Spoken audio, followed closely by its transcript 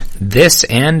This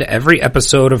and every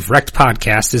episode of Wrecked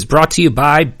Podcast is brought to you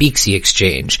by Beaxy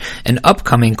Exchange, an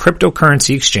upcoming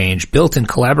cryptocurrency exchange built in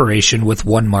collaboration with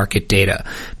One Market Data.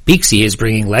 Beaxy is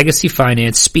bringing legacy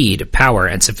finance speed, power,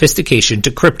 and sophistication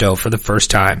to crypto for the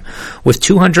first time. With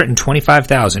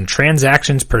 225,000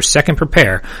 transactions per second per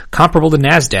pair, comparable to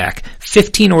NASDAQ,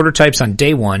 15 order types on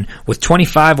day one, with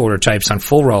 25 order types on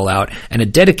full rollout, and a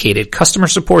dedicated customer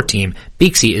support team,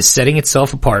 Beaxy is setting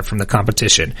itself apart from the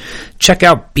competition. Check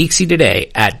out Beaxy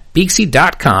today at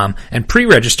Beaxy.com and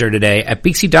pre-register today at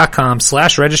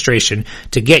Beaxy.com/registration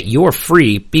to get your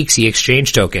free Beaxy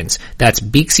Exchange tokens. That's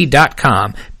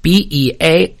Beaxy.com,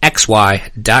 BEAXY.com.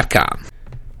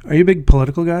 Are you a big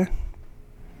political guy?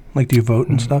 Like, do you vote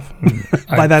and stuff?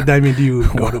 By that, I mean, do you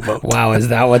go to vote? Wow, is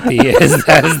that what is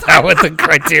that what the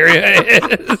criteria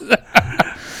is?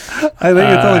 I think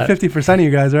it's only 50% of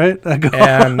you guys, right?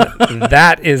 And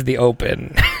that is the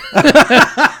open.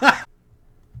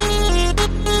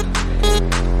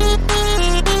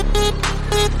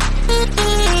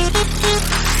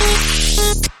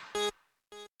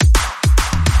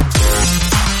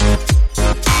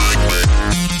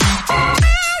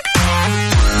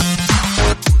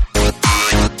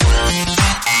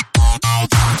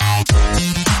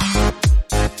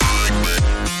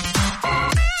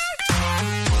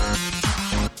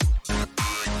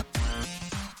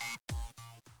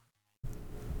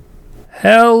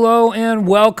 Hello and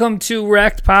welcome to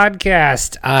Wrecked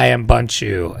Podcast. I am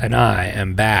Bunchu and I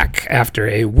am back after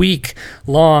a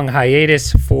week-long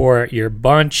hiatus for your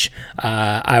bunch.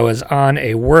 I was on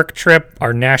a work trip,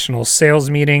 our national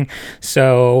sales meeting,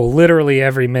 so literally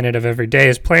every minute of every day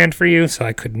is planned for you, so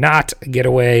I could not get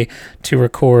away to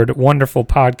record wonderful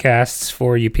podcasts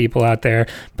for you people out there.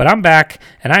 But I'm back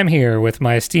and I'm here with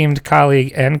my esteemed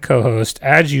colleague and co-host,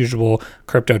 as usual,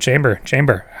 Crypto Chamber.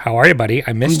 Chamber, how are you, buddy?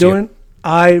 I missed you.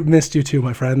 I missed you too,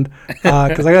 my friend.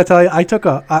 Because I got to tell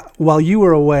you, while you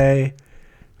were away,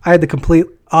 I had the complete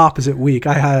opposite week.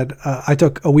 I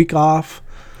took a week off,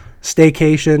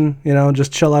 staycation,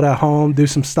 just chill out at home, do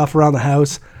some stuff around the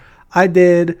house. I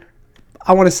did,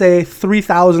 I want to say,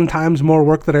 3,000 times more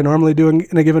work than I normally do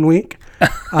in a given week.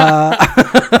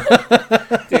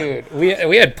 Dude,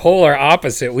 we had polar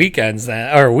opposite weekends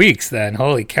then, or weeks then.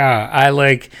 Holy cow. I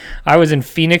was in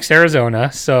Phoenix,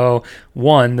 Arizona, so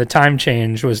one, the time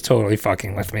change was totally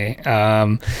fucking with me.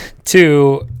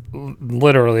 Two,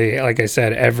 literally, like I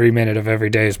said, every minute of every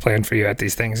day is planned for you at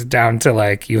these things, down to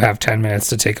like you have 10 minutes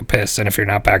to take a piss, and if you're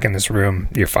not back in this room,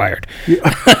 you're fired.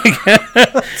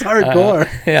 It's hardcore.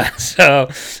 Yeah, so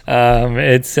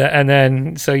it's and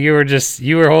then so you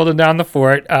were holding down the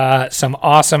fort. Some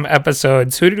awesome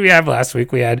episodes. Who did we have last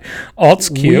week? We had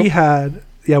Alts Q. We had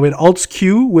Alts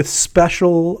Q with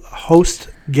special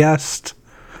guest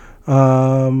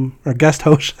host,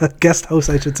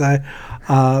 I should say,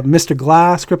 Mr.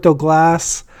 Glass, Crypto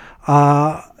Glass.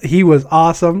 He was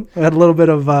awesome. I had a little bit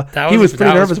of he was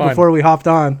pretty nervous before we hopped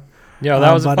on. Yeah,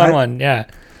 that was a fun one. Yeah,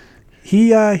 he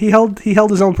held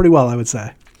his own pretty well, I would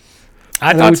say.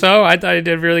 I thought so. I thought he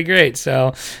did really great.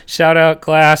 So shout out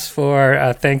Glass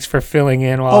for thanks for filling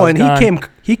in while I was gone.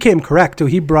 he came correct too.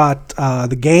 He brought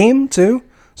the game too.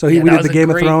 So we did the Game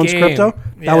of Thrones crypto.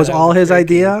 That was all his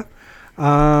idea.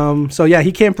 So yeah,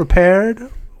 he came prepared,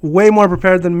 way more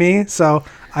prepared than me. So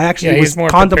I actually was more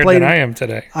contemplating. Than I am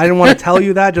today. I didn't want to tell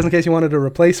you that just in case you wanted to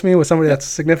replace me with somebody that's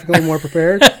significantly more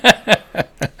prepared.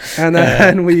 And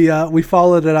then we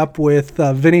followed it up with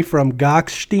Vinny from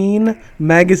Gokhshtein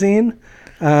magazine.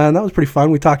 And that was pretty fun.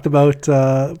 We talked about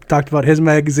his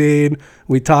magazine.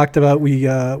 We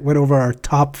went over our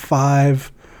top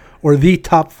 5 or the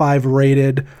top 5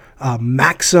 rated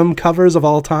Maxim covers of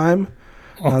all time.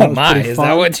 Oh my! Is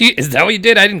that what you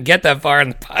did? I didn't get that far in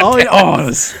the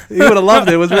podcast. You would have loved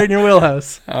it. It was right in your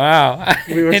wheelhouse. Wow!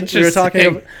 We were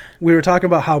talking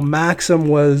about how Maxim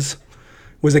was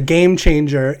a game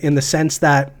changer in the sense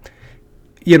that,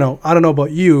 I don't know about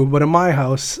you, but in my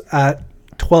house at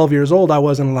 12 years old, I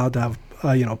wasn't allowed to have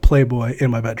Playboy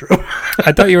in my bedroom.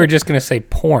 I thought you were just gonna say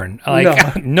porn.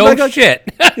 No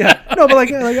shit. Yeah, no, but I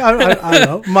don't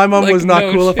know. My mom was not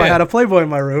cool if I had a Playboy in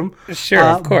my room. Sure,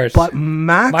 of course. But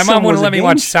Maxim, my mom wouldn't let me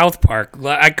watch South Park.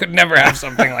 I could never have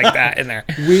something like that in there.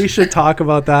 We should talk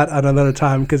about that at another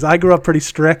time because I grew up pretty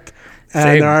strict,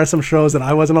 and there are some shows that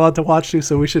I wasn't allowed to watch too.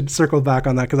 So we should circle back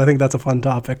on that because I think that's a fun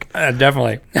topic.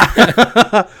 Definitely.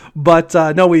 But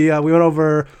no, we went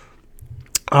over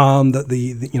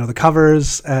the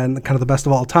covers and kind of the best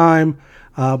of all time.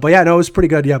 But yeah, no, it was pretty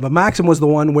good. Yeah, but Maxim was the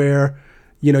one where,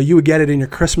 you would get it in your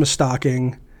Christmas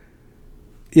stocking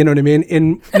You know what I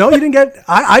mean? No, you didn't get.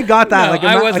 I got that. No, like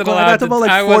I wasn't allowed to about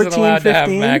like I 14, wasn't allowed 15. to have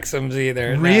Maxims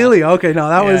either. No. Really? Okay. No,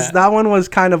 that one was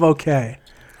kind of okay.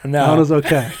 No. That one was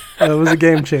okay. It was a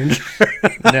game changer.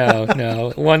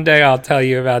 No. One day I'll tell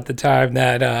you about the time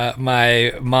that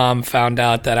my mom found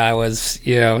out that I was,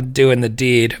 doing the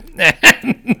deed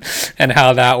and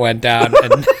how that went down.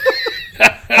 And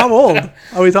How old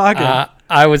are we talking?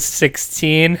 I was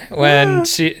 16 when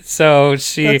she.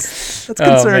 That's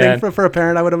concerning for a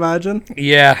parent, I would imagine.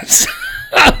 Yeah.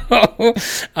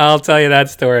 I'll tell you that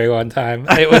story one time.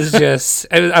 It was just.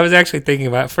 I was actually thinking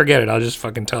about. Forget it. I'll just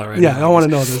fucking tell it right now. Yeah, I want to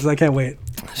know this. I can't wait.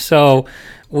 So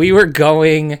we were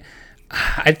going.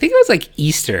 I think it was like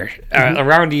Easter,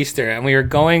 around Easter, and we were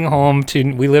going home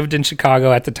we lived in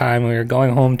Chicago at the time. We were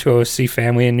going home to see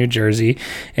family in New Jersey.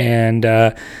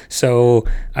 And so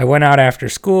I went out after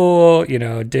school,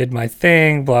 did my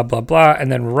thing, blah, blah, blah. And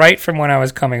then right from when I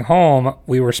was coming home,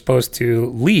 we were supposed to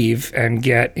leave and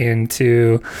get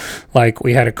into,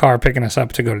 we had a car picking us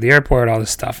up to go to the airport, all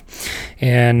this stuff.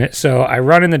 And so I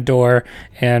run in the door,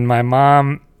 and my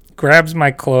mom grabs my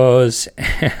clothes,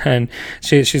 and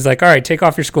she's like, all right, take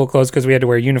off your school clothes, because we had to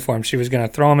wear uniforms. She was going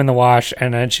to throw them in the wash,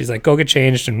 and then she's like, go get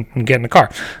changed and get in the car.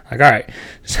 I'm like, all right.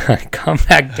 So I come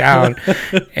back down,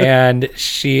 and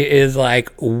she is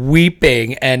like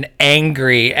weeping and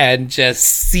angry and just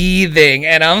seething,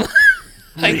 and I'm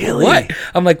like, really? What?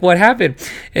 I'm like, what happened?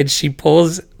 And she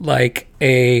pulls like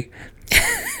a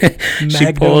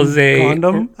she pulls a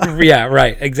condom. Yeah,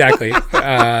 right, exactly.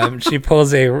 She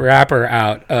pulls a wrapper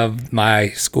out of my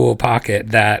school pocket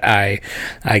that I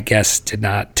guess did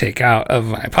not take out of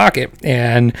my pocket,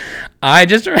 and I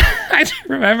just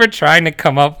remember trying to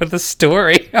come up with a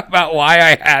story about why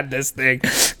I had this thing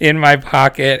in my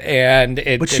pocket, and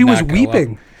it. But did she was not go weeping.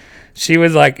 well. She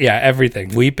was like, everything.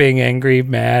 Weeping, angry,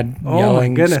 mad,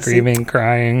 yelling, screaming,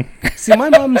 crying. See, my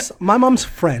mom's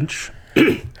French.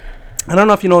 I don't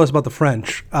know if you know this about the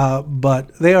French,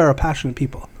 but they are a passionate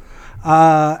people.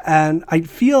 And I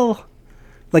feel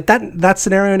like that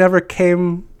scenario never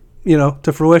came,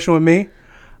 to fruition with me.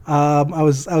 I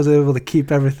was able to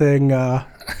keep everything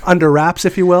under wraps,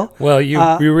 if you will. Well,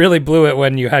 you really blew it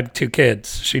when you had 2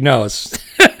 kids. She knows.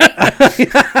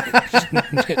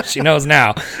 She knows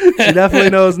now. She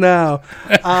definitely knows now.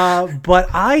 But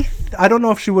I don't know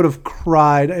if she would have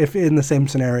cried if in the same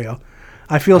scenario.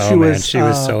 I feel she was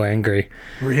so angry.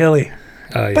 Really?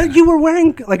 Yeah. But you were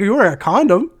wearing a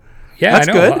condom. Yeah, that's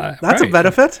I know. good. That's right. A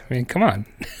benefit. I mean, come on.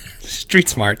 Street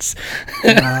smarts.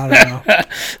 I don't know.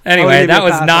 Anyway, that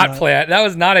was not planned. That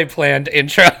was not a planned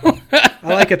intro. I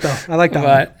like it though. I like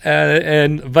that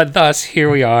one. But thus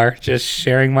here we are, just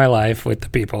sharing my life with the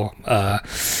people.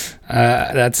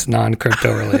 That's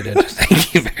non-crypto related.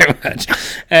 Thank you very much.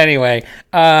 Anyway,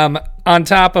 on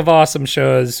top of awesome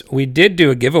shows, we did do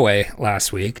a giveaway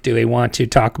last week. Do we want to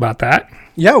talk about that?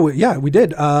 Yeah, we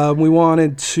did. We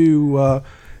wanted to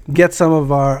get some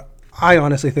of I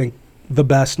honestly think, the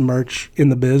best merch in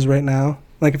the biz right now.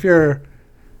 Like if you're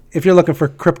looking for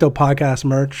crypto podcast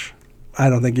merch, I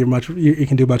don't think you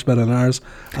can do much better than ours.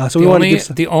 So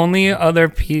the only other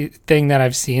thing that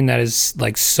I've seen that is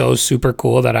like so super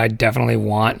cool that I definitely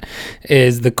want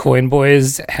is the Coin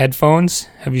Boys headphones.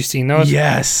 Have you seen those?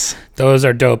 Yes, those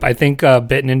are dope. I think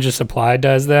Bit Ninja Supply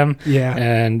does them. Yeah,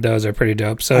 and those are pretty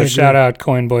dope. So shout out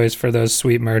Coin Boys for those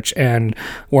sweet merch, and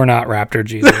we're not Raptor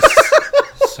Jesus.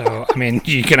 So I mean,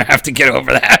 you're gonna have to get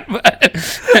over that,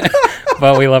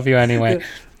 but we love you anyway.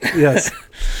 Yes.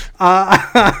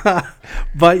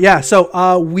 But yeah,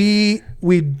 so we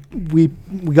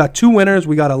got 2 winners.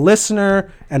 We got a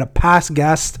listener and a past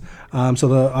guest.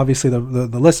 So obviously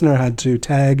the listener had to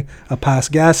tag a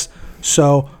past guest.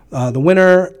 So the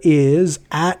winner is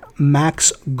at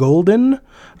Max Golden.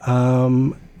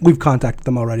 We've contacted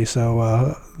them already,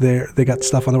 so they got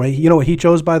stuff on the way. You know what he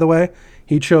chose, by the way?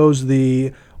 He chose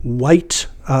the white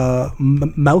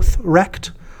mouth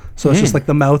rect. So it's just like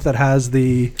the mouth that has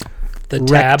the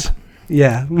tab.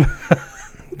 Yeah.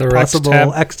 The possible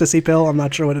tab. ecstasy pill. I'm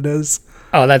not sure what it is.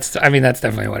 Oh, that's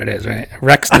definitely what it is, right?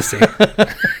 Rextasy.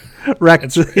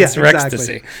 It's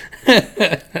Rextasy.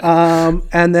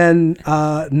 And then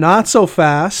not so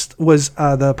fast was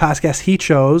the past guest he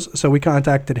chose. So we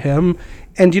contacted him.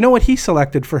 And do you know what he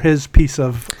selected for his piece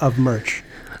of merch?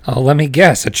 Oh, let me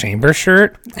guess. A chamber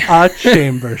shirt? A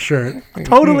chamber shirt.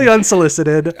 Totally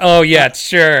unsolicited. Oh, yeah,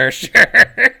 sure.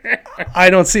 I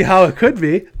don't see how it could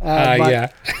be. Yeah.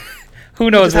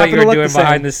 Who knows what you're doing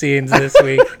behind the scenes this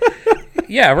week?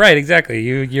 Yeah, right, exactly.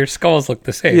 Your skulls look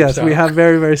the same. Yes, we have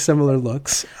very, very similar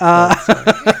looks.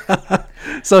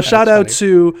 So shout out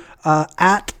to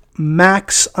at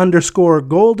Max_Golden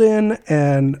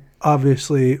and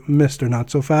obviously Mr. Not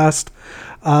So Fast.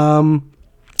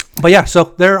 But yeah,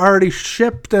 so they're already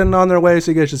shipped and on their way,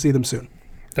 so you guys should see them soon.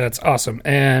 That's awesome.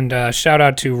 And shout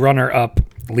out to runner-up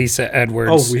Lisa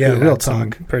Edwards. Oh, yeah, who real had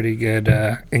some talk. pretty good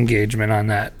engagement on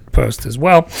that post as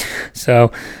well.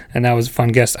 So, and that was a fun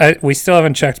guest. We still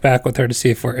haven't checked back with her to see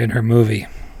if we're in her movie.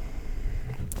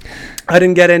 I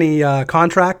didn't get any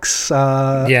contracts,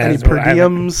 any per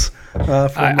diems.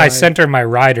 I sent her my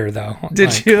rider, though.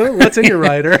 Did you? What's in your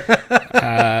rider?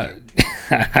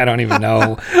 I don't even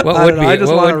know. What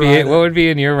would be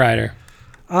in your rider?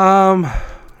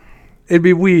 It'd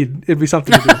be weed. It'd be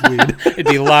something to do with weed. It'd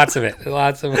be lots of it.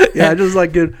 Lots of it. Yeah, just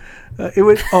like good. It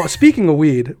would. Oh, speaking of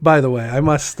weed, by the way, I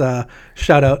must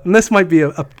shout out, and this might be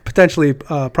a potentially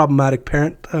problematic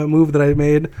parent move that I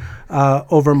made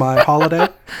over my holiday.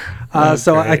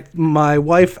 My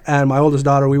wife and my oldest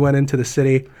daughter, we went into the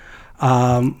city.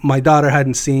 My daughter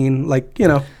hadn't seen,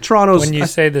 Toronto's... When you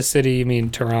say the city, you mean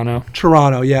Toronto?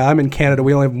 Toronto, yeah. I'm in Canada.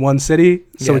 We only have one city,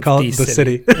 so we call it the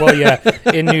city. Well, yeah.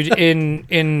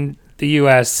 In the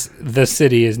U.S., the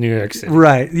city is New York City.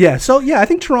 Right, yeah. So, yeah, I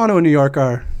think Toronto and New York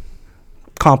are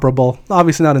comparable.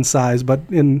 Obviously not in size, but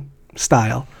in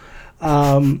style.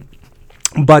 So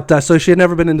she had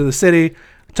never been into the city.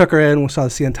 Took her in. We saw the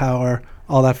CN Tower,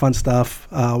 all that fun stuff.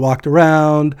 Walked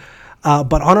around.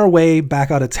 But on our way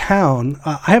back out of town,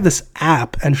 I have this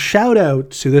app, and shout out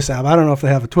to this app. I don't know if they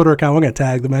have a Twitter account. We're going to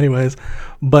tag them anyways.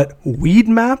 But Weed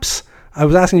Maps. I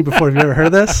was asking you before, have you ever heard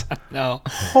of this? No.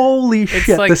 Holy shit.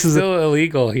 It's this is still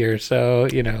illegal here, so,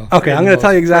 Okay, I'm going to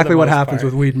tell you exactly what happens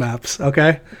with Weed Maps,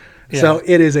 okay? Yeah. So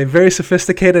it is a very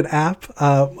sophisticated app.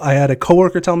 I had a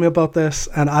coworker tell me about this,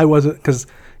 and I wasn't, because,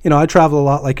 I travel a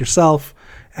lot like yourself.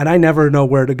 And I never know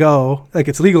where to go. Like,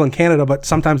 it's legal in Canada, but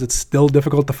sometimes it's still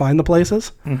difficult to find the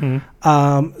places.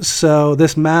 Mm-hmm. So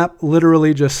this map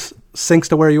literally just syncs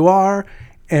to where you are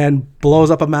and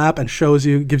blows up a map and gives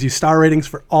you star ratings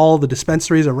for all the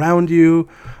dispensaries around you,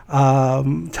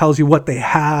 tells you what they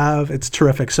have. It's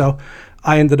terrific. So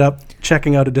I ended up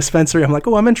checking out a dispensary. I'm like,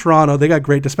 I'm in Toronto. They got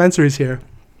great dispensaries here.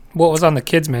 What was on the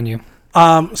kids' menu?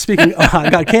 I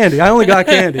got candy. I only got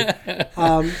candy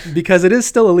because it is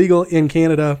still illegal in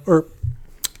Canada, or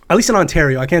at least in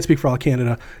Ontario. I can't speak for all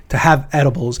Canada, to have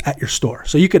edibles at your store.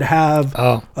 So you could have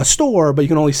a store, but you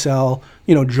can only sell,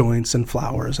 joints and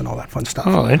flowers and all that fun stuff.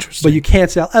 Oh, interesting. But you can't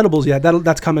sell edibles yet.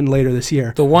 That's coming later this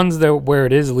year. The ones where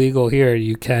it is legal here,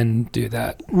 you can do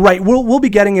that. Right. We'll be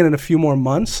getting it in a few more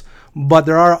months, but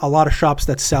there are a lot of shops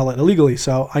that sell it illegally.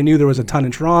 So I knew there was a ton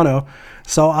in Toronto.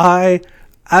 So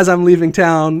as I'm leaving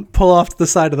town, pull off to the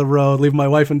side of the road, leave my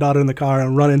wife and daughter in the car,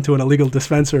 and run into an illegal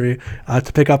dispensary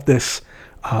to pick up this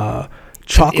chocolate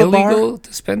bar. Illegal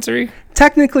dispensary?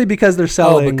 Technically, because they're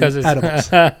selling because it's edibles.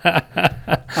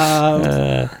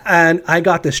 And I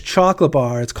got this chocolate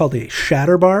bar. It's called a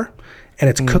Shatter Bar, and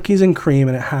it's cookies and cream,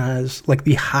 and it has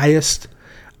the highest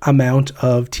amount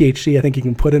of THC I think you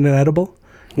can put in an edible,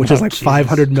 which is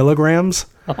 500 milligrams.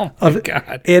 Oh my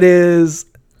God! It is.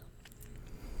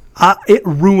 It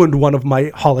ruined one of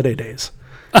my holiday days.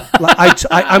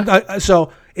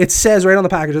 So it says right on the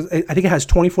package, I think it has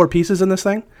 24 pieces in this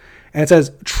thing, and it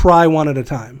says try one at a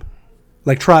time.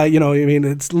 Try,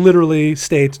 it's literally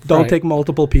states don't take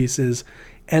multiple pieces.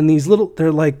 And these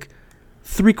they're like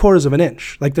 3/4 of an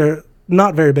inch. They're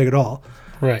not very big at all.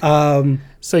 Right.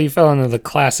 So you fell into the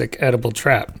classic edible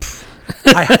trap.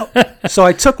 So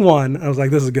I took one. I was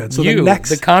like, this is good. So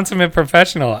the consummate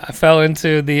professional, I fell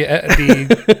into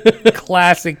the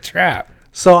classic trap.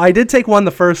 So I did take one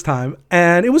the first time,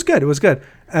 and it was good. It was good.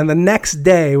 And the next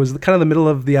day, it was kind of the middle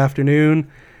of the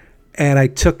afternoon, and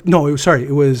it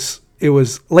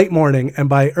was late morning, and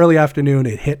by early afternoon,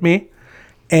 it hit me,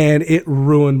 and it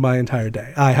ruined my entire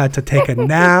day. I had to take a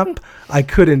nap. I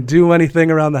couldn't do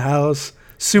anything around the house.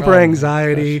 Super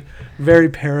anxiety, very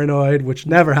paranoid, which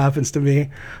never happens to me.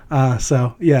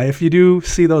 So yeah, if you do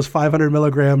see those 500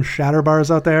 milligram Shatter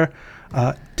bars out there,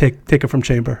 take it from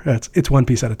Chamber. It's one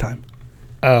piece at a time.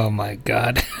 Oh my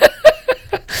God.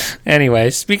 Anyway,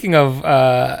 speaking of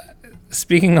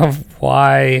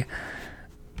why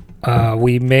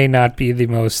we may not be the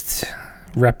most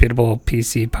reputable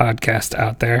PC podcast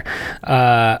out there,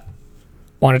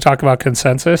 want to talk about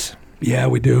Consensus? Yeah,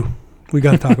 we do. We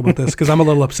got to talk about this because I'm a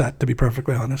little upset, to be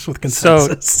perfectly honest, with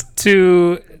Consensus.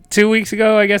 So 2 weeks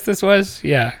ago, I guess this was?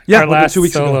 Yeah. Our last 2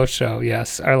 weeks solo ago. Show.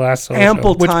 Yes, our last solo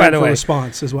Ample show. Which, time by the for way,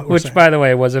 response is what we're saying. Which, by the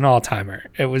way, was an all-timer.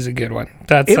 It was a good one.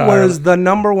 It was the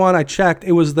number one. I checked.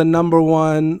 It was the number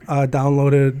one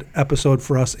downloaded episode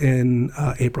for us in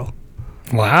April.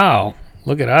 Wow.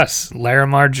 Look at us.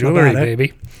 Larimar Jewelry,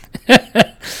 baby.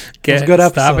 It was a good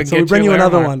episode. So we bring you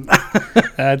another one.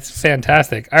 That's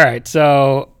fantastic. All right,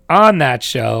 so on that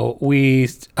show, we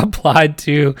applied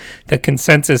to the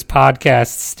Consensus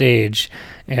podcast stage,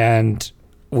 and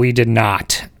we did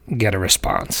not get a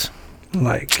response.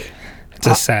 Like, It's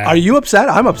a sad. are you upset?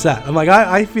 I'm upset. I'm like,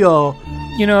 I feel.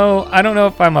 I don't know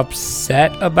if I'm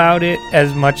upset about it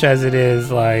as much as it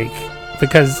is like,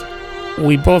 because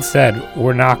we both said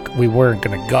we weren't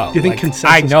gonna go. Do you think like, Consensus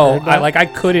I know. heard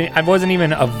that? I wasn't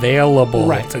even available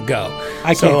Right. to go.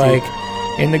 I So can't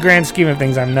like, in the grand scheme of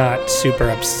things, I'm not super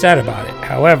upset about it.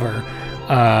 However,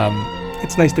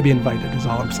 It's nice to be invited. Is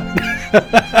all I'm saying.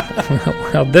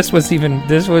 well, this was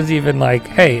even like,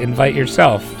 hey, invite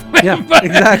yourself. Yeah,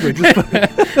 exactly. Just,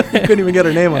 you couldn't even get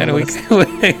her name on And the we list.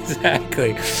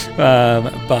 exactly.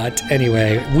 But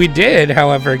anyway, we did,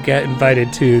 however, get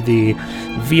invited to the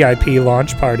VIP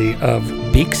launch party of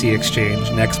Beaksy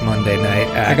Exchange next Monday night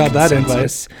at I got that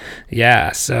Consensus.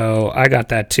 Yeah, so I got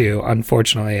that too.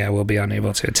 Unfortunately, I will be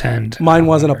unable to attend. Mine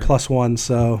wasn't a +1,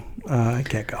 so I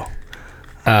can't go.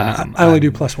 I only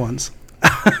do +1s.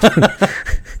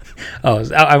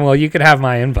 Well, you could have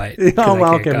my invite. 'cause Oh, I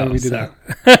well, can't okay, go, maybe do so.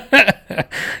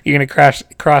 You're going to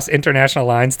cross international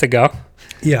lines to go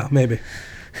Yeah, maybe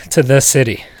to the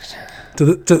city. to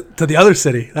the other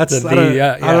city. That's To I don't, the-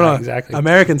 I don't know. exactly.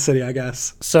 American city, I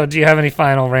guess. So do you have any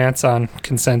final rants on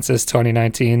Consensus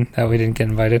 2019 that we didn't get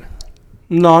invited?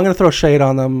 No, I'm going to throw shade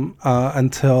on them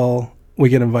until we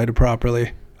get invited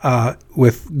properly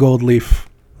with gold leaf,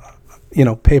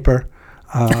 paper,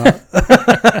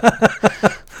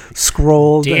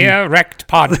 scrolled. Dear Rect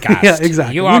Podcast, Yeah,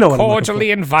 exactly. you You are know what I'm looking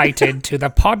cordially invited to the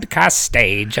podcast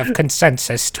stage of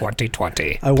Consensus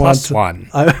 2020. I want Plus to- one.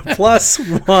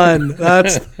 +1.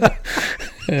 That's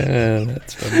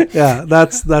That's funny. yeah.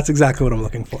 That's exactly what I'm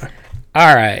looking for.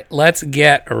 All right, let's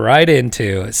get right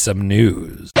into some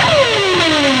news.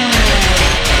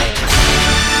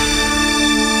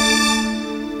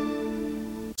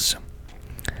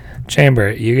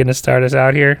 Chamber, you going to start us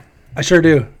out here? I sure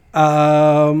do.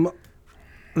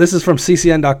 This is from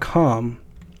ccn.com.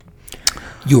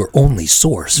 Your only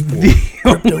source for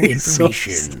crypto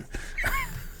information.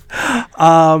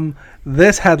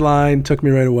 This headline took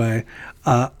me right away.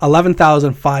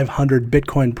 11,500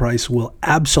 Bitcoin price will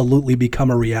absolutely become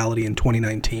a reality in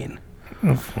 2019.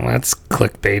 That's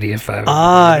clickbaity if I've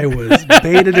I was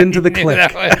baited into the click.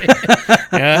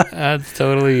 Yeah, that's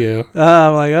totally you.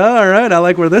 I'm like, all right, I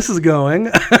like where this is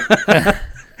going.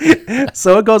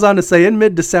 So it goes on to say, in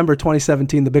mid-December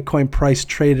 2017, the Bitcoin price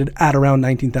traded at around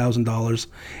 $19,000,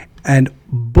 and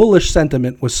bullish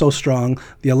sentiment was so strong,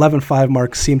 the 11.5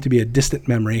 mark seemed to be a distant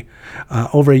memory.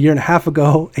 Over a year and a half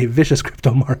ago, a vicious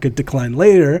crypto market decline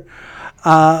later,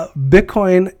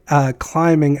 Bitcoin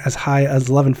climbing as high as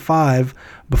 11.5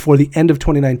 before the end of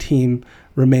 2019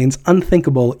 remains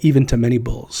unthinkable even to many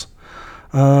bulls.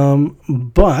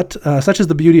 But such is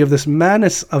the beauty of this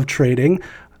madness of trading,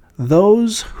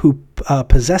 those who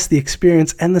possess the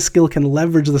experience and the skill can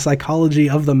leverage the psychology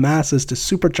of the masses to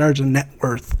supercharge a net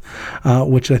worth,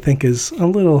 which I think is a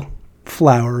little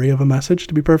flowery of a message,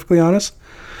 to be perfectly honest.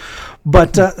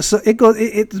 But so it goes.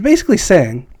 It's basically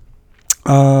saying,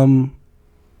 when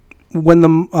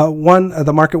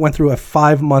the market went through a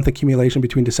 5-month accumulation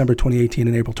between December 2018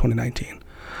 and April 2019.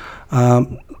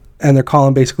 And they're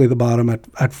calling basically the bottom at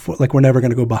like we're never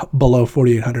going to go below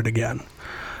 4,800 again.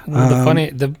 Well,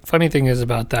 the funny thing is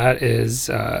about that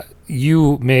is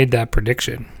you made that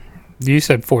prediction. You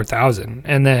said 4,000,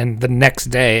 and then the next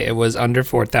day it was under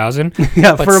 4,000.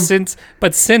 Yeah,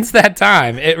 but since that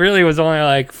time, it really was only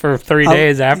like for 3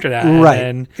 days after that. Right.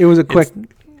 And it was a quick.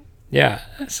 Yeah.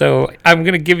 So I'm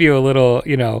gonna give you a little.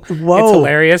 Whoa. It's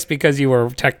hilarious because you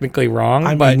were technically wrong.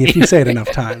 I but mean, if you say it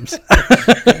enough times.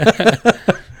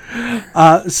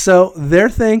 So they're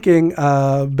thinking,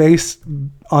 based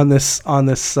on this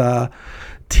TA,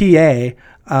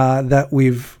 that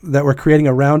we're creating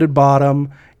a rounded bottom,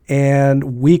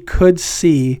 and we could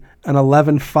see an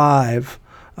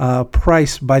 11.5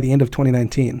 price by the end of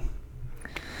 2019.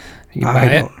 You buy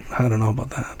it? I don't know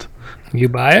about that. You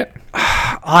buy it?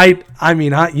 I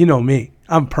mean, you know me.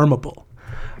 I'm permeable.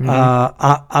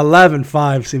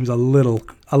 11.5 seems a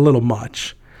little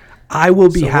much. I will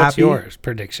be happy. What's yours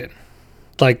prediction?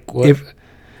 Like what?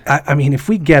 If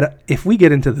we get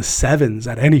into the 7s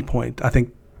at any point, I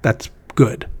think that's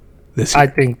good this year. I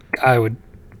think I would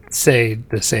say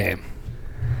the same.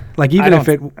 Like even if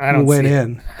it I don't went see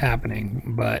in it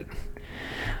happening, but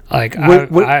like what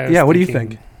do you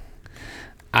think?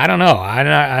 I don't know.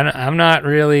 I'm not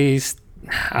really.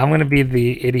 I'm going to be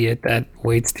the idiot that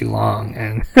waits too long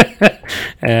and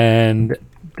and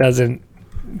doesn't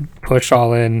push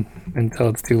all in until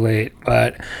it's too late.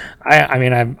 But I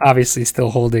mean, I'm obviously still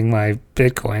holding my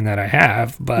Bitcoin that I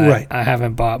have, but Right. I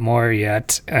haven't bought more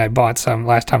yet. I bought some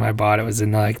last time I bought it was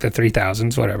in like the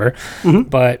 3,000s, whatever. Mhm.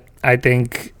 But I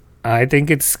think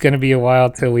it's going to be a while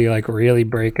till we like really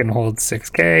break and hold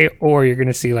 6K, or you're going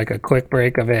to see like a quick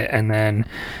break of it and then,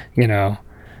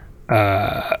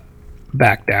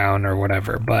 back down or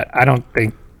whatever. But I don't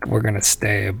think we're going to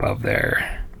stay above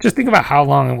there. Just think about how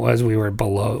long it was we were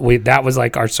below. That was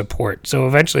like our support. So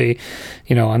eventually,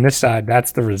 on this side,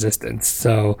 that's the resistance.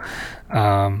 So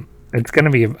it's going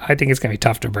to be, I think it's going to be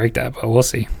tough to break that, but we'll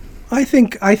see. I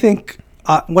think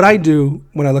what I do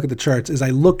when I look at the charts is I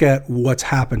look at what's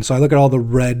happened. So I look at all the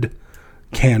red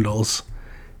candles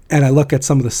and I look at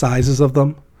some of the sizes of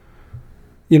them.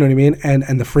 You know what I mean?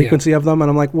 And the frequency of them. And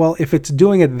I'm like, well, if it's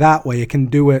doing it that way, it can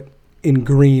do it in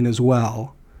green as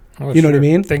well. You know what I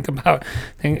mean? I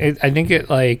think it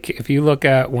like, if you look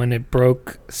at when it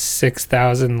broke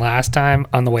 6,000 last time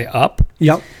on the way up.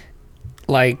 Yep.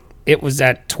 Like it was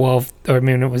at 12, or I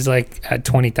mean, it was like at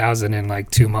 20,000 in like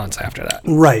 2 months after that.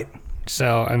 Right.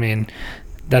 So, I mean,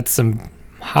 that's some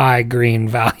high green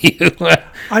value.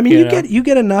 I mean, you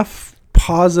get enough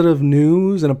positive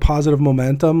news and a positive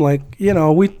momentum. Like,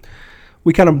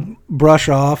 we kind of brush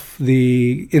off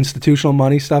the institutional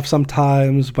money stuff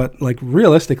sometimes, but like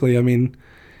realistically, I mean,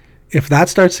 if that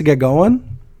starts to get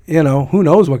going, who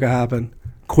knows what could happen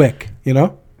quick,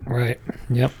 Right.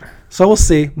 Yep. So we'll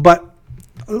see. But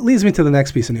it leads me to the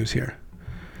next piece of news here.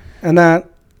 And that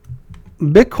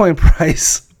Bitcoin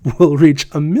price will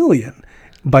reach 1 million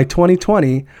by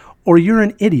 2020, or you're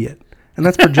an idiot. And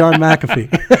that's for John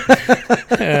McAfee.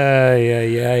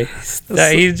 Yeah.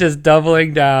 He's just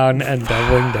doubling down and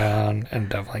doubling down and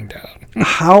doubling down.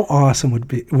 How awesome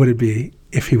would it be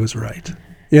if he was right?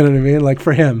 You know what I mean? Like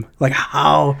for him, like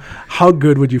how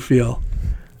good would you feel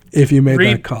if you made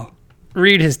that call?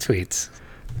 Read his tweets.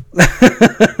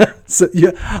 So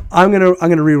yeah, I'm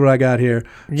gonna read what I got here.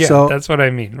 Yeah, so, that's what I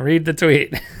mean. Read the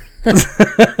tweet.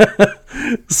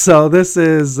 So this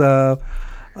is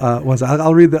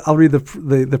I'll read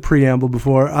the preamble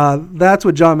before. That's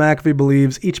what John McAfee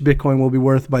believes each Bitcoin will be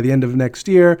worth by the end of next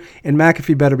year, and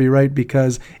McAfee better be right,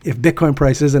 because if Bitcoin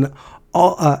price isn't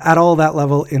at all that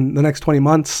level in the next 20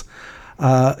 months,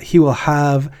 he will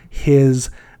have his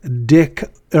dick,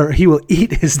 or he will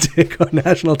eat his dick on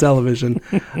national television.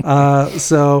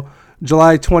 So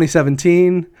July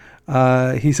 2017,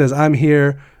 he says, "I'm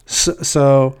here."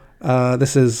 So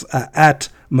this is at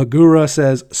Magura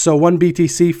says, so 1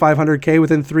 BTC, 500K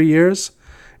within 3 years.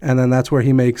 And then that's where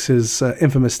he makes his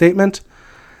infamous statement.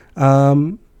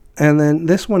 And then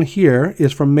this one here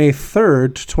is from May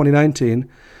 3rd, 2019.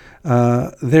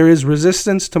 There is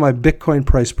resistance to my Bitcoin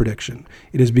price prediction.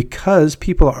 It is because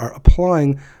people are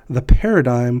applying the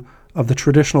paradigm of the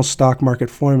traditional stock market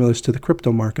formulas to the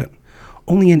crypto market.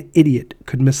 Only an idiot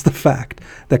could miss the fact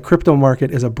that crypto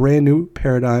market is a brand new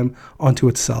paradigm onto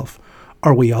itself.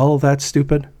 Are we all that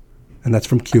stupid? And that's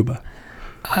from Cuba.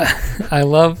 I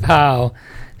love how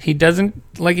he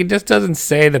just doesn't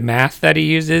say the math that he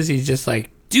uses. He's just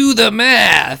like, do the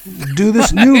math. Do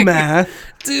this new math.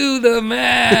 Do the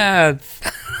math.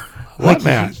 What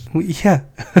math? Yeah.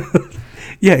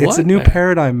 Yeah, it's a new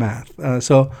paradigm math.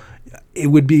 So it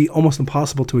would be almost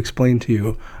impossible to explain to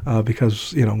you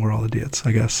because, we're all idiots,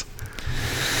 I guess.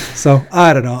 So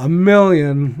I don't know. 1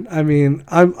 million. I mean,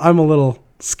 I'm a little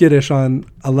skittish on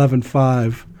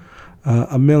 11.5.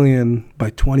 1 million by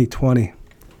 2020.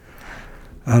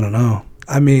 I don't know.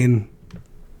 I mean,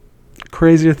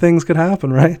 crazier things could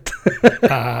happen, right?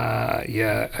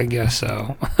 Yeah, I guess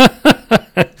so.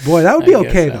 Boy, that would be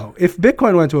okay though. If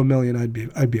Bitcoin went to 1 million, I'd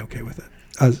be okay with it.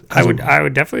 I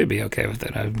would definitely be okay with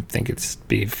it. I think it'd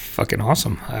be fucking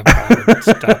awesome.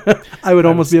 I would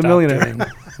almost be a millionaire.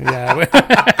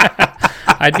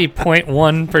 I'd be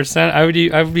 0.1%. I would be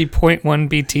 0.1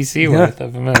 BTC worth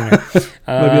of a millionaire.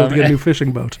 Maybe able to get a new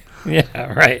fishing boat.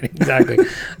 Yeah, right. Exactly.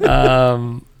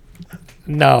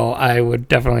 No, I would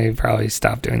definitely probably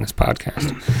stop doing this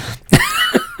podcast.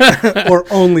 Or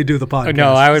only do the podcast.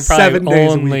 No, I would probably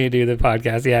only do the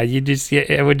podcast. Yeah,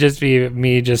 it would just be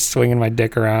me just swinging my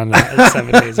dick around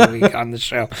 7 days a week on the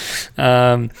show.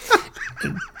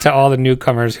 To all the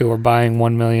newcomers who are buying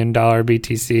 $1 million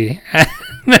BTC.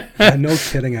 No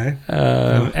kidding, eh?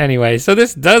 Anyway, so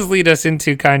this does lead us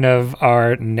into kind of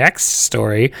our next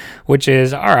story, which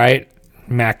is, all right,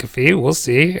 McAfee, we'll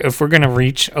see if we're going to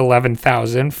reach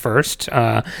 11,000 first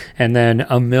and then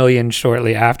 1 million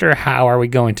shortly after. How are we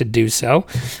going to do so?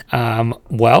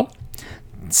 Well,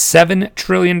 $7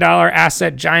 trillion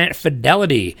asset giant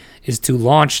Fidelity is to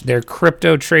launch their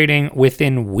crypto trading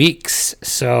within weeks.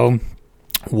 So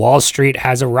Wall Street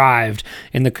has arrived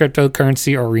in the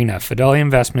cryptocurrency arena. Fidelity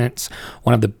Investments,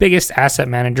 one of the biggest asset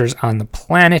managers on the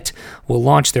planet, will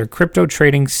launch their crypto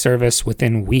trading service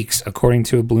within weeks, according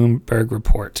to a Bloomberg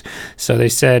report. So they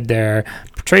said their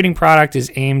trading product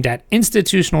is aimed at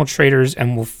institutional traders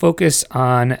and will focus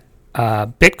on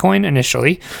Bitcoin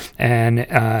initially, and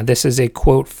this is a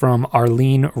quote from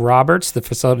Arlene Roberts, the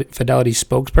Fidelity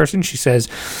spokesperson. She says,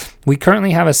 "We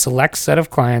currently have a select set of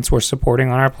clients we're supporting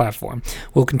on our platform.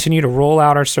 We'll continue to roll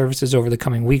out our services over the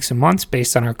coming weeks and months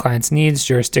based on our clients' needs,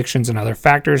 jurisdictions, and other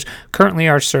factors. Currently,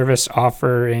 our service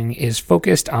offering is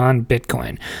focused on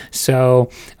Bitcoin." So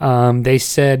they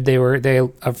said they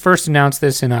first announced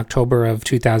this in October of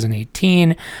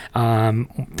 2018,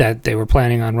 that they were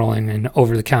planning on rolling an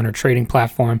over-the-counter trading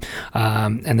platform,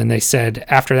 and then they said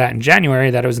after that in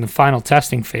January that it was in the final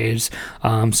testing phase.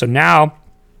 So now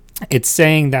it's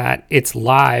saying that it's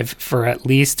live for at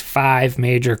least 5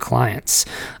 major clients.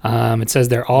 It says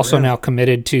they're also now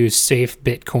committed to safe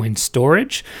Bitcoin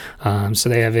storage. So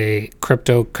they have a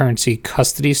cryptocurrency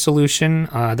custody solution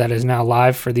that is now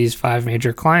live for these 5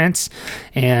 major clients.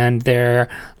 And they're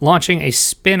launching a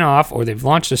spin-off, or they've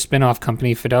launched a spin-off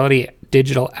company, Fidelity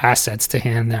Digital Assets, to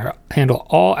handle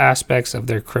all aspects of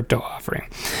their crypto offering.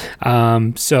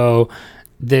 So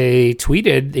they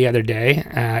tweeted the other day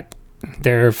at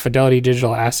their Fidelity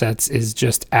Digital Assets is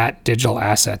just at Digital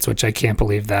Assets, which I can't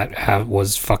believe that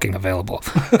was fucking available.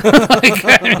 Like,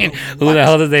 I mean, who the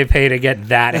hell did they pay to get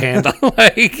that handle?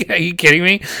 Like, are you kidding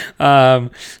me?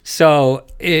 So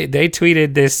they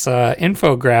tweeted this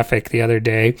infographic the other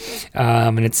day,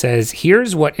 and it says,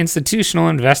 "Here's what institutional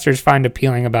investors find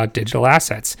appealing about digital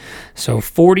assets." So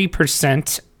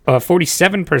 47%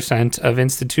 of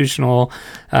institutional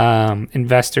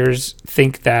investors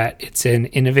think that it's an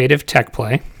innovative tech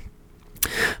play.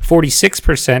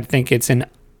 46% think it's an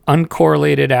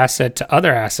uncorrelated asset to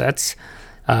other assets.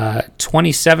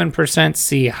 27%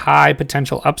 see high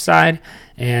potential upside,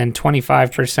 and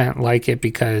 25% like it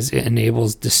because it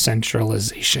enables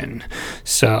decentralization.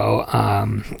 So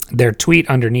their tweet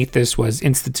underneath this was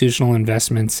institutional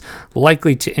investments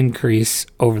likely to increase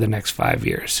over the next 5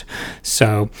 years.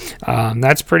 So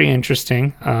that's pretty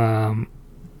interesting.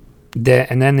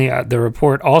 And then the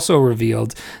report also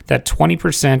revealed that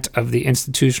 20% of the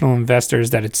institutional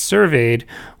investors that it surveyed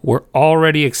were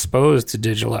already exposed to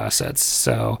digital assets.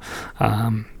 So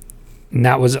and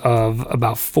that was of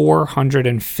about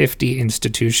 450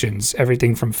 institutions,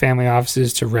 everything from family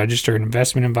offices to registered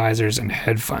investment advisors and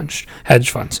hedge funds.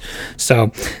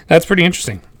 So that's pretty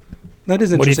interesting. That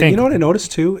is interesting. What do you think? You know what I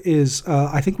noticed too is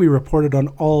I think we reported on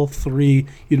all 3.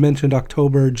 You'd mentioned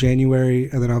October, January,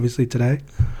 and then obviously today.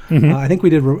 Mm-hmm. I think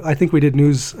we did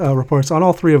news reports on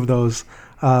all 3 of those.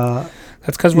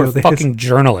 That's because we're fucking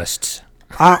journalists.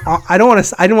 I didn't want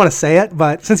to say it,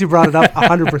 but since you brought it up,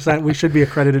 100%, we should be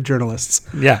accredited journalists.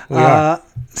 Yeah, we are.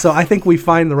 So I think we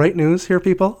find the right news here,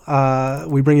 people.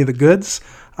 We bring you the goods,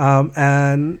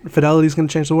 and Fidelity's going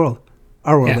to change the world,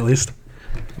 our world at least.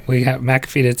 We have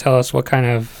McAfee to tell us what kind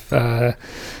of,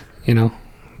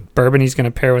 bourbon he's going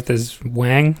to pair with his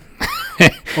Wang.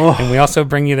 And we also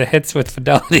bring you the hits with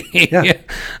Fidelity. Yeah.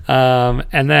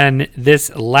 And then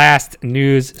this last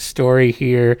news story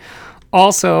here,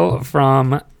 also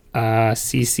from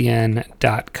ccn.com.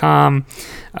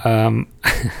 I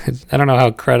don't know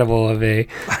how credible of a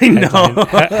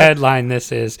headline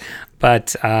this is,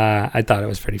 but I thought it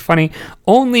was pretty funny.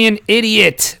 Only an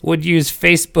idiot would use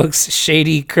Facebook's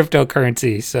shady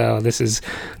cryptocurrency. So this is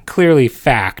clearly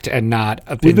fact and not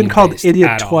opinion. We've been called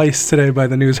idiot twice today by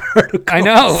the news article. I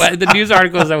know. The news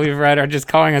articles that we've read are just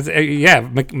calling us,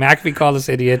 McAfee called us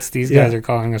idiots. These guys are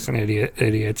calling us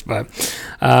idiots. But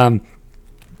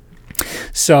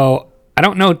so I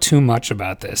don't know too much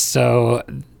about this. So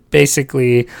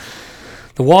basically,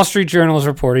 the Wall Street Journal is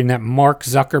reporting that Mark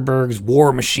Zuckerberg's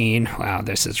war machine, wow,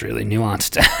 this is really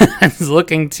nuanced, is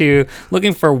looking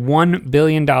for $1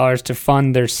 billion to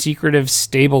fund their secretive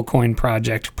stablecoin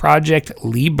project, Project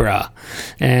Libra,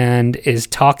 and is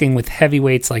talking with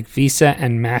heavyweights like Visa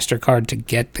and MasterCard to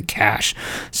get the cash.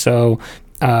 So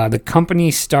the company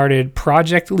started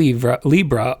Project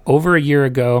Libra over a year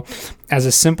ago as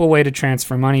a simple way to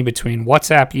transfer money between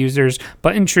WhatsApp users,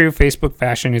 but in true Facebook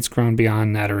fashion, it's grown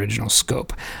beyond that original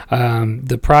scope.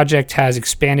 The project has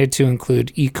expanded to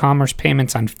include e-commerce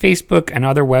payments on Facebook and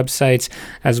other websites,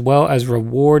 as well as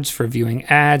rewards for viewing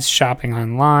ads, shopping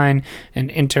online, and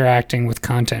interacting with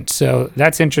content. So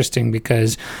that's interesting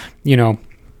because,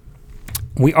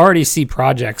 we already see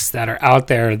projects that are out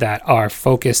there that are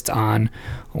focused on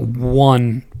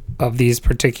one of these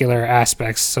particular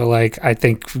aspects. So like, I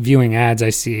think viewing ads,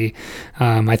 I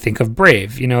think of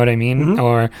Brave, you know what I mean?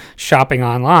 Or shopping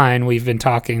online. We've been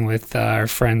talking with our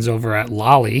friends over at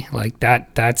Lolly, like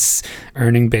that's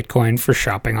earning Bitcoin for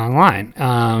shopping online,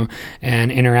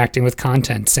 and interacting with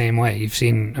content same way. We've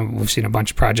seen a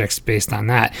bunch of projects based on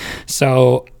that.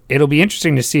 So it'll be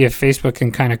interesting to see if Facebook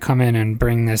can kind of come in and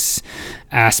bring this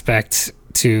aspect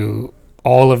to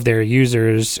all of their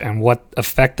users and what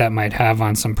effect that might have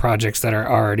on some projects that are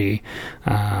already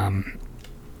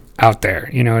out there.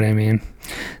 You know what I mean?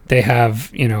 They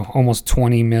have, almost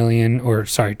 20 billion,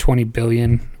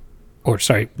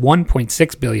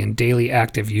 1.6 billion daily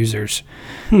active users,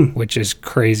 which is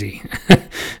crazy.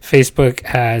 Facebook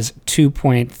has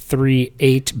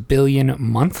 2.38 billion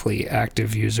monthly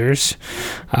active users.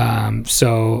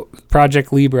 So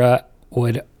Project Libra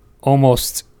would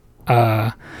almost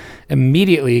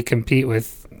immediately compete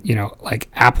with, like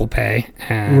Apple Pay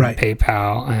and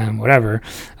PayPal and whatever.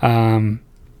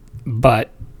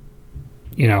 But,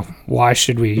 why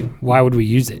would we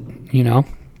use it?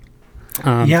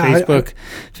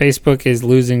 Facebook is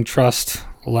losing trust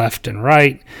left and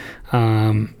right. They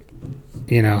had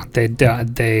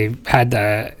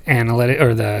the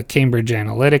the Cambridge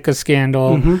Analytica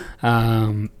scandal.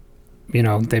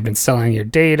 They've been selling your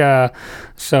data.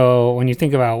 So when you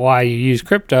think about why you use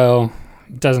crypto,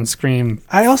 it doesn't scream.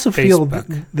 I also Facebook.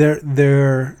 feel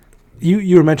they're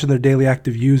you were mentioning their daily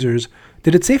active users.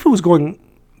 Did it say if it was going?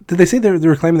 Did they say they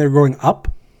were claiming they were going up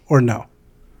or no?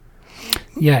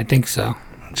 Yeah, I think so.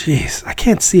 Jeez, I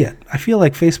can't see it. I feel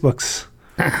like Facebook's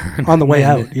on the way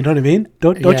out. You know what I mean?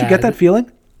 Don't you get that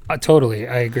feeling? Totally,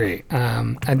 I agree.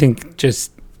 I think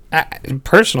just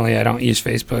personally, I don't use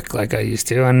Facebook like I used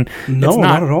to, and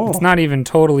not at all. It's not even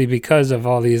totally because of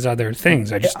all these other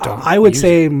things. I just don't. I would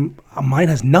say mine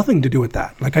has nothing to do with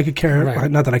that. Like I could care,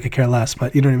 not that I could care less,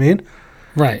 but you know what I mean?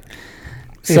 Right.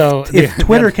 If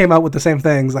Twitter came out with the same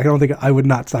things, I don't think I would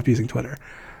not stop using Twitter.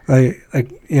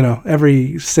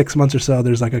 Every 6 months or so,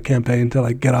 there's like a campaign to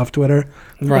like get off Twitter.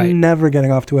 Right. I'm never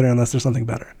getting off Twitter unless there's something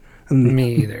better. And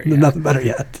me either. There's nothing better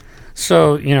yet.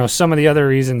 So, some of the other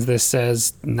reasons this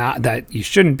says not that you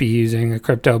shouldn't be using a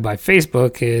crypto by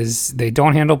Facebook is they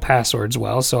don't handle passwords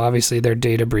well. So obviously their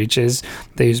data breaches.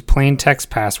 They use plain text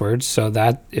passwords. So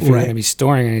that if you're going to be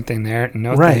storing anything there,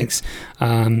 thanks.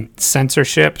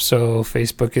 Censorship. So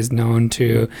Facebook is known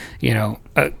to,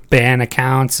 ban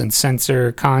accounts and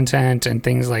censor content and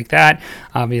things like that.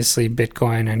 Obviously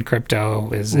Bitcoin and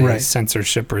crypto is a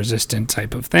censorship resistant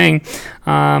type of thing.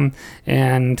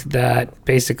 And that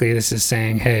basically this is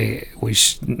saying, hey,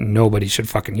 nobody should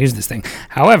fucking use this thing.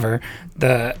 However,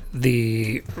 the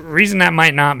reason that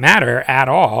might not matter at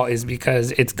all is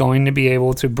because it's going to be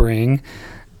able to bring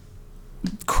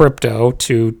crypto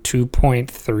to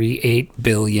 2.38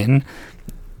 billion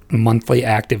monthly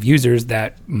active users,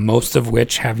 that most of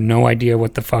which have no idea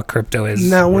what the fuck crypto is.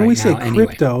 Now, when we say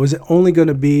crypto, is it only going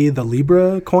to be the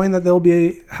Libra coin that they'll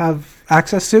have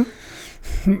access to?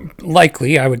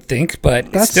 Likely, I would think,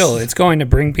 but still, it's going to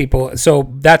bring people. So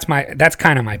that's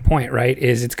kind of my point, right?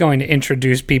 Is it's going to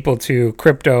introduce people to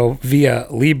crypto via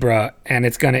Libra, and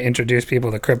it's going to introduce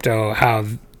people to crypto how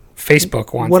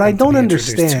Facebook wants. What I don't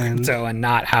understand, crypto and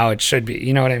not how it should be.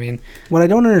 You know what I mean? What I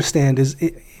don't understand is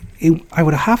I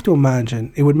would have to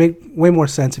imagine it would make way more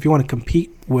sense if you want to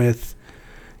compete with,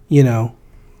 the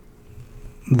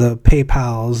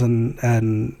PayPals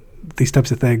and these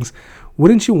types of things.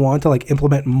 Wouldn't you want to like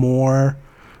implement more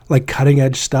like cutting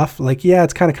edge stuff? Like, yeah,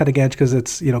 it's kind of cutting edge because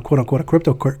it's, quote unquote a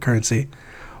cryptocurrency,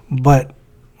 but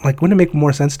like, wouldn't it make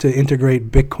more sense to integrate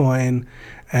Bitcoin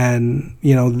and,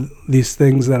 these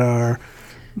things that are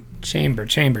Chamber.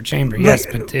 Yes,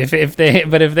 but if they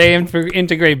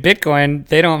integrate Bitcoin,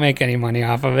 they don't make any money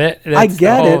off of it. I get it.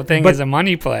 The whole thing is a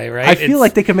money play, right? I feel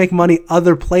like they can make money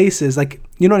other places. Like,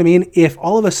 you know what I mean? If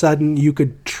all of a sudden you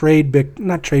could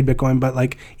not trade Bitcoin, but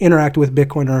like interact with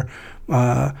Bitcoin or,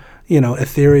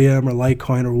 Ethereum or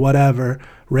Litecoin or whatever,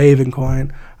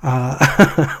 Ravencoin,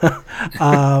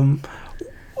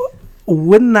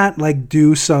 wouldn't that like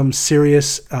do some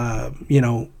serious,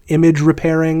 image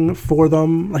repairing for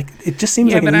them? Like, it just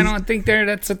seems like. Yeah, but I don't think they're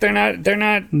not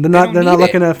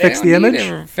looking to fix the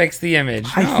image. Fix the image.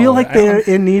 I feel like they're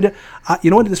in need. You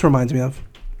know what this reminds me of?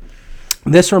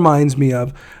 This reminds me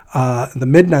of the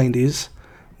mid '90s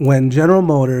when General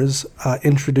Motors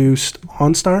introduced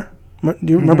OnStar. Do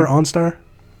you remember OnStar?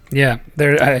 Yeah,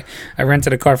 I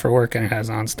rented a car for work and it has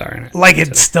OnStar in it. Like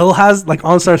it still has, like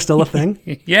OnStar's still a thing?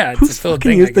 Yeah, it's still a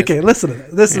thing. Okay, listen to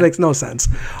this. This makes no sense.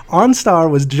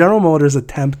 OnStar was General Motors'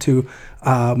 attempt to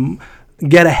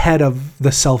get ahead of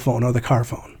the cell phone or the car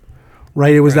phone,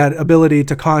 right? It was that ability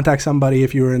to contact somebody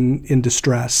if you were in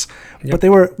distress. But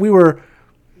we were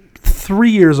 3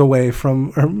 years away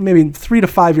from, or maybe 3 to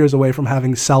 5 years away from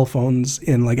having cell phones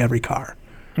in like every car.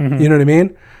 You know what I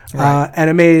mean? Right. And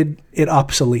it made it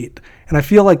obsolete. And I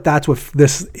feel like that's what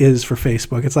this is for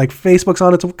Facebook. It's like Facebook's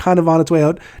on its way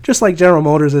out, just like General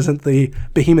Motors isn't the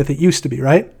behemoth it used to be,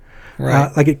 right?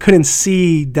 Right. Like it couldn't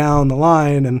see down the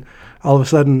line, and all of a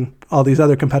sudden, all these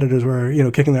other competitors were,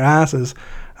 kicking their asses.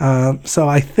 So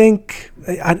I think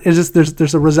it's just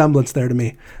there's a resemblance there to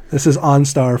me. This is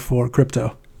OnStar for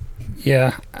crypto.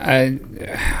 Yeah,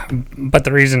 but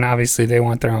the reason obviously they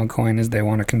want their own coin is they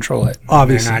want to control it.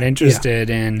 Obviously,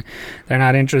 they're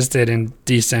not interested in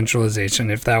decentralization.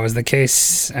 If that was the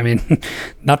case, I mean,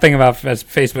 nothing about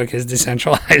Facebook is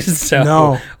decentralized.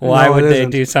 So why would they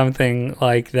do something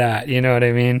like that? You know what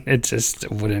I mean? It just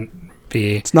wouldn't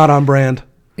be. It's not on brand.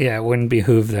 Yeah, it wouldn't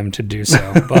behoove them to do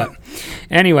so. But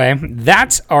anyway,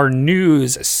 that's our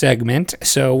news segment.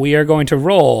 So we are going to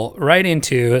roll right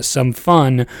into some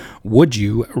fun Would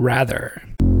You Rather.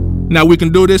 Now we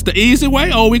can do this the easy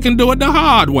way or we can do it the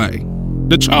hard way.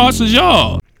 The choice is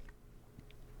yours.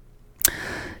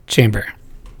 Chamber,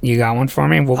 you got one for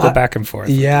me? We'll go back and forth.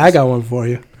 Yeah, I got one for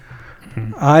you.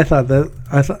 Mm-hmm. I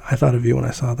thought of you when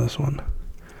I saw this one.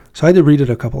 So I had to read it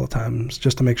a couple of times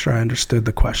just to make sure I understood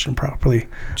the question properly.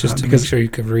 Just to make sure you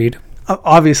could read?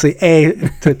 Obviously,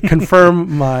 to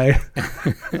confirm my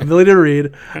ability to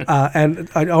read. And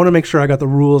I want to make sure I got the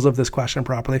rules of this question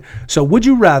properly. So would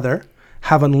you rather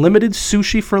have unlimited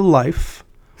sushi for life?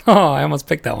 Oh, I almost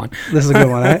picked that one. This is a good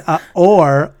one, eh?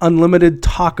 Or unlimited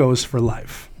tacos for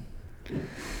life.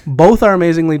 Both are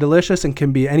amazingly delicious and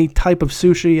can be any type of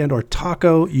sushi and or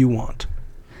taco you want.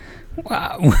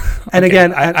 Wow. And okay.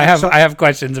 again, I have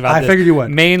questions about this. I figured you would.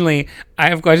 Mainly, I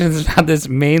have questions about this.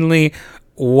 Mainly,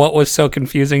 what was so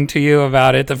confusing to you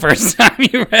about it the first time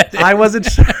you read it? I wasn't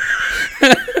sure.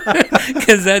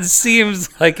 Because that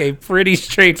seems like a pretty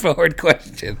straightforward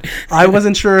question. I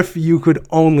wasn't sure if you could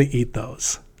only eat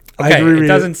those. Okay, it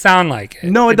doesn't sound like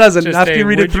it. No, it doesn't. After you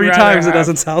read it 3 times, it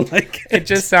doesn't sound like it. It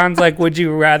just sounds like, would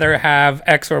you rather have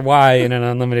X or Y in an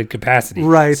unlimited capacity?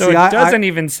 Right. So it doesn't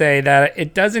even say that.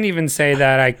 It doesn't even say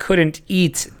that I couldn't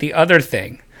eat the other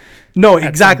thing. No,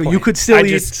 exactly. You could still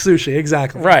eat sushi.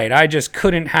 Exactly. Right. I just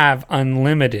couldn't have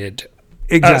unlimited.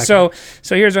 Exactly. So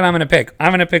here's what I'm going to pick.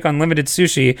 I'm going to pick unlimited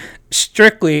sushi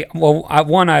strictly. Well,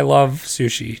 one, I love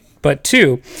sushi, but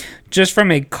 2, just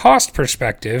from a cost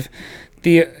perspective,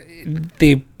 the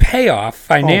payoff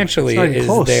financially is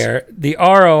close. There. The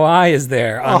ROI is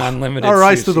there on unlimited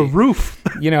ROI's sushi. To the roof.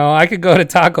 I could go to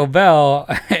Taco Bell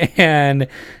and,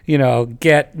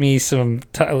 get me some,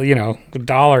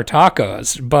 dollar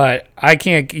tacos, but I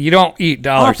can't, you don't eat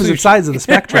dollar Opposite sushi. sides of the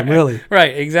spectrum, really.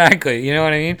 Right, exactly. You know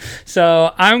what I mean?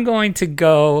 So I'm going to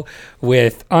go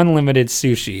with unlimited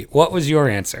sushi. What was your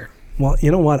answer? Well,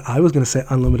 you know what? I was going to say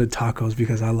unlimited tacos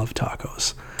because I love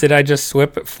tacos. Did I just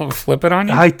flip it on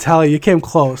you? I tell you came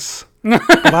close.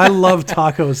 But I love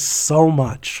tacos so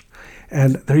much.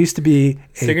 And there used to be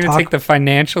So you're going to take the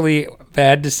financially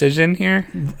bad decision here?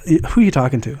 Who are you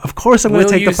talking to? Of course I'm going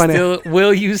to take the financial.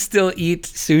 Will you still eat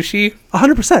sushi?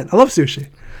 100%. I love sushi.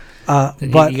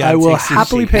 But I will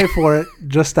happily pay for it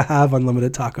just to have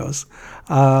unlimited tacos.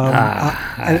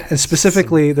 And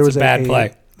specifically, there was a bad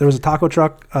play. There was a taco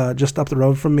truck just up the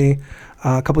road from me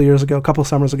a couple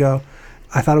summers ago.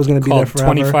 I thought it was going to be there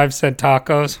forever. 25-cent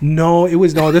tacos? No,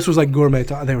 this was like gourmet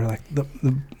tacos. They were like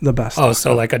the best. Oh,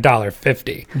 so like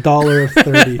 $1.50.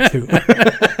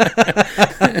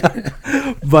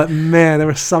 $1.32. But man, they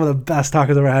were some of the best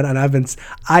tacos I've ever had, and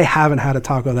I haven't had a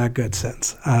taco that good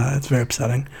since. It's very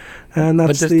upsetting. And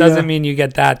that's but this doesn't mean you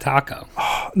get that taco.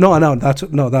 No,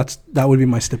 that would be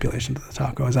my stipulation to the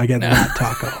taco is I get that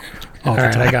taco. All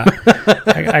right,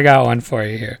 I got one for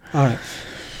you here. All right.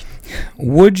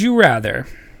 Would you rather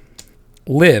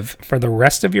live for the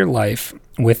rest of your life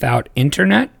without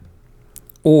internet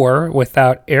or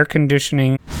without air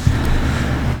conditioning?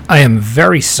 I am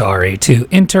very sorry to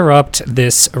interrupt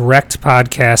this Wrecked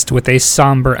podcast with a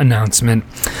somber announcement.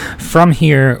 From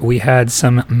here, we had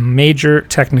some major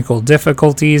technical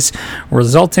difficulties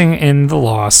resulting in the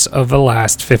loss of the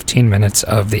last 15 minutes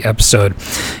of the episode.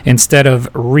 Instead of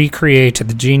recreate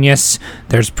the genius,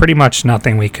 there's pretty much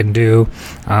nothing we can do.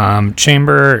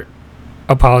 Chamber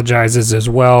apologizes as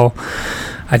well.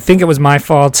 I think it was my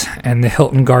fault and the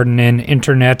Hilton Garden Inn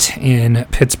internet in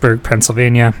Pittsburgh,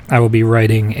 Pennsylvania. I will be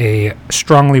writing a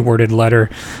strongly worded letter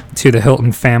to the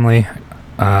Hilton family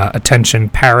attention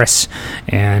Paris,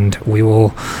 and we will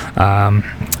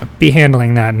be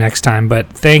handling that next time. But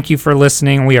thank you for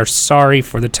listening. We are sorry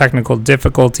for the technical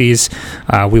difficulties.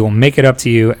 We will make it up to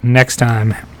you next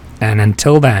time. And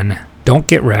until then, don't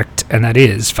get wrecked, and that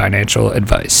is financial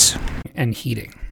advice and heating.